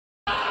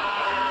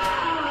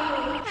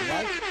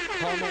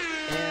comment,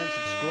 and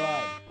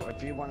subscribe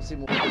if you want to see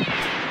more.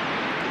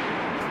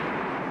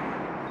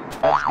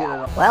 Let's get it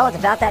on. Well, it's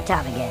about that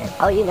time again.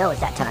 Oh, you know it's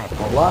that time.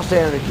 Lost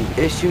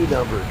Anarchy, issue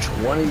number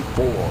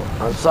 24.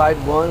 On side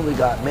 1, we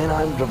got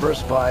Mannheim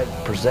Diversified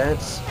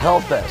presents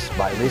Hellfest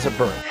by Lisa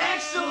Burke.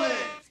 Excellent!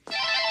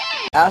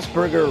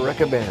 Asperger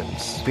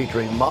Recommends,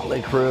 featuring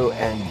Motley Crue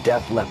and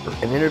Def Leppard.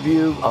 An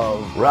interview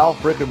of Ralph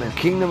Rickerman.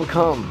 Kingdom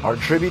Come, our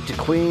tribute to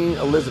Queen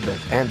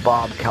Elizabeth and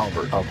Bob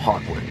Calvert of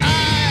Hawkwood.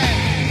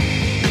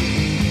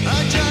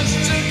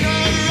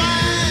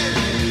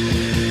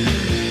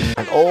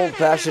 An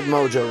old-fashioned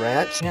Mojo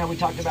rant. Yeah, we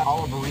talked about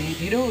Oliver Reed.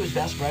 You know who his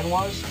best friend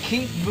was?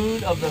 Keith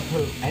Moon of The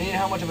Who. And you know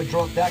how much of a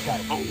drunk that guy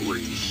was.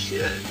 Holy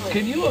shit.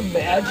 Can you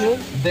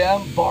imagine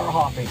them bar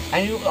hopping?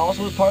 And you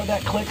also was part of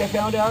that clique I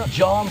found out?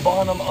 John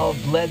Bonham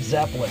of Led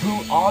Zeppelin,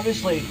 who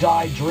obviously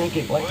died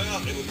drinking. Like,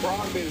 Well, it would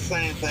probably be the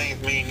same thing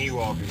if me and you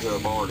walked into a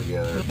bar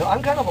together. no,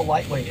 I'm kind of a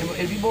lightweight.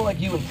 It'd be more like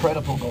you and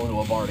Predapool going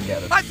to a bar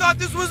together. I thought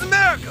this was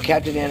America!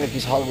 Captain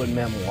Anarchy's Hollywood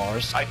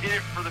Memoirs. I did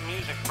it for the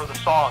music, for the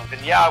songs, and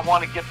yeah, I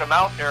want to get them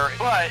out there,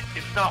 but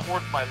it's not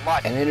worth my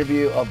life. An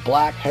interview of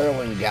Black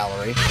Heroin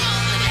Gallery.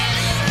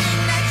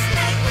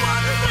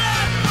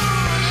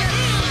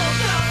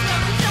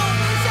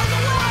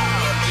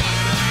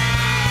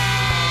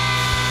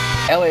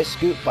 LA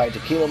Scoop by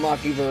Tequila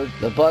Mockingbird,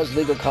 The Buzz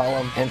Legal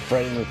Column, and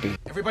Freddie Murphy.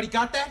 Everybody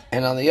got that?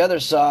 And on the other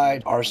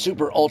side, our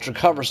super ultra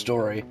cover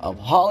story of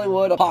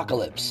Hollywood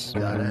Apocalypse.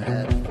 Got a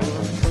head full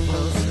of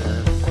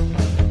explosive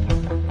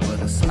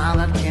with a smile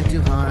that can't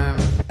do harm.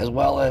 As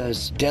well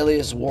as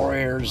Deadliest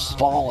Warriors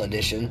Fall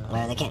Edition.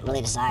 Where they can't really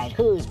decide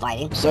who's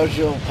fighting.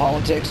 Social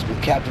Politics with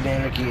Captain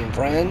Anarchy and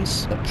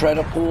Friends. The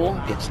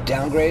Predapool gets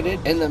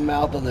downgraded. In the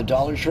Mouth of the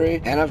Dollar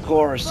Tree. And of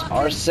course,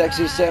 our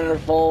sexy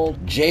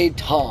centerfold, Jade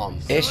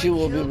Tom. Issue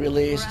will be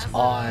released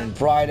on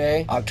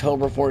Friday,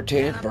 October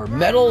 14th for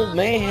Metal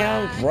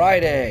Mayhem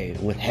Friday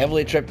with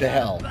Heavily Trip to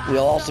Hell.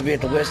 We'll also be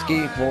at the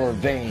Whiskey for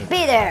Vane.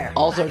 Be there!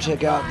 Also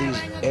check out these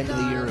end of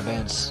the year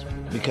events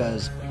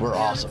because we're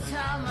awesome.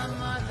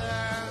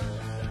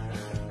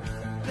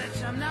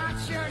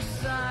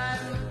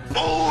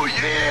 Oh,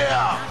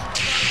 yeah!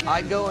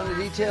 I go into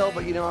detail,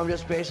 but you know, I'm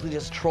just basically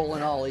just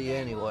trolling all of you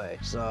anyway,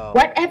 so.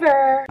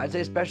 Whatever. I'd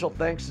say special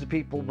thanks to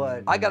people,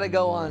 but I gotta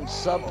go on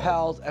Sub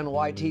Pals and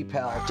YT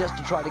Pals just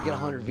to try to get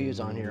 100 views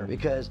on here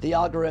because the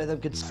algorithm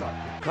could suck.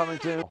 Coming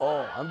to,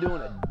 oh, I'm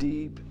doing a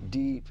deep,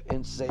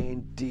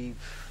 insane, deep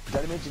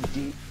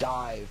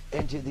dive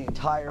into the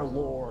entire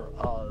lore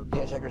of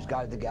Hitchhiker's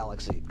Guide to the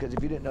Galaxy. Because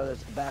if you didn't know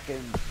this, back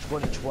in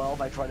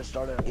 2012, I tried to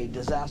start a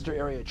disaster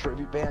area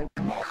tribute band.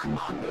 The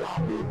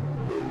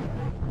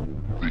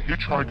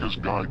Hitchhiker's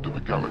Guide to the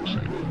Galaxy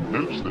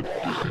notes that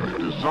a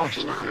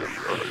disaster area,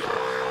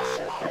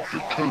 a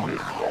draconian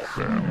rock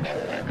band,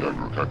 the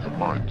Agriculture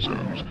Mine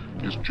Zones,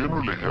 is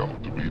generally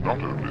held to be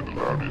not only the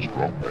loudest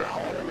rock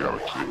band in the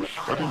galaxy,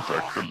 but in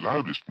fact the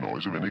loudest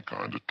noise of any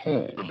kind at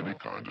all.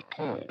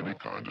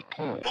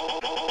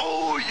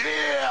 Oh,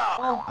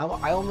 yeah!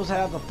 I almost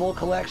have the full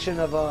collection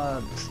of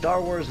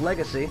Star Wars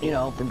Legacy, you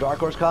know, from Dark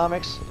Horse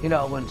Comics, you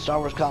know, when Star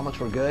Wars comics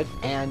were good.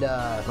 And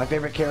my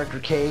favorite character,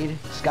 Cade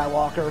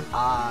Skywalker.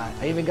 I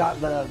even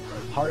got the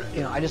heart,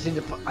 you know, I just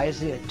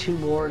need 2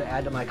 more to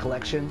add to my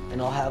collection,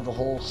 and I'll have the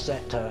whole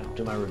set to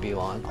do my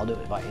review on. I'll do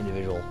it by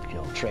individual, you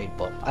know, trade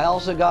book. I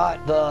also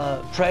got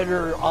the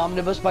Predator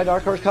Omnibus by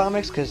Dark Horse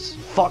Comics, because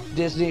fuck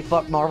Disney,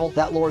 fuck Marvel.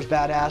 That lore is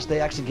badass. They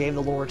actually gave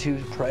the lore to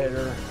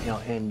Predator, you know,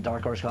 in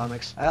Dark Horse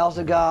Comics. I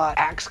also got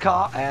Axe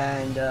Cop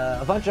and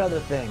a bunch of other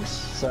things,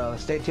 so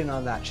stay tuned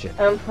on that shit.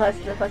 Plus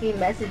the fucking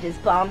message is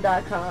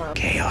bomb.com.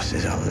 Chaos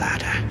is a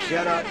ladder.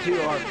 Shout out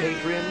to our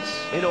patrons,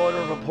 in order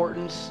of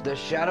importance, the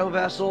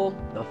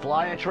ShadowVessel, the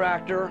Fly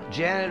Attractor,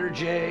 Janitor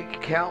Jakes,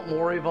 Count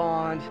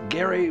MoriVond,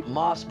 Gary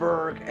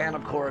Mossberg, and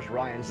of course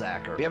Ryan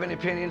Zacher. If you have any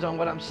opinions on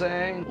what I'm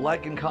saying,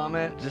 like and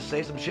comment. Just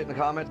say some shit in the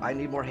comments. I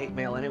need more hate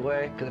mail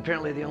anyway, because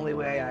apparently the only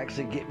way I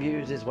actually get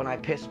views is when I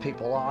piss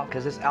people off,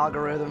 because this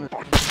algorithm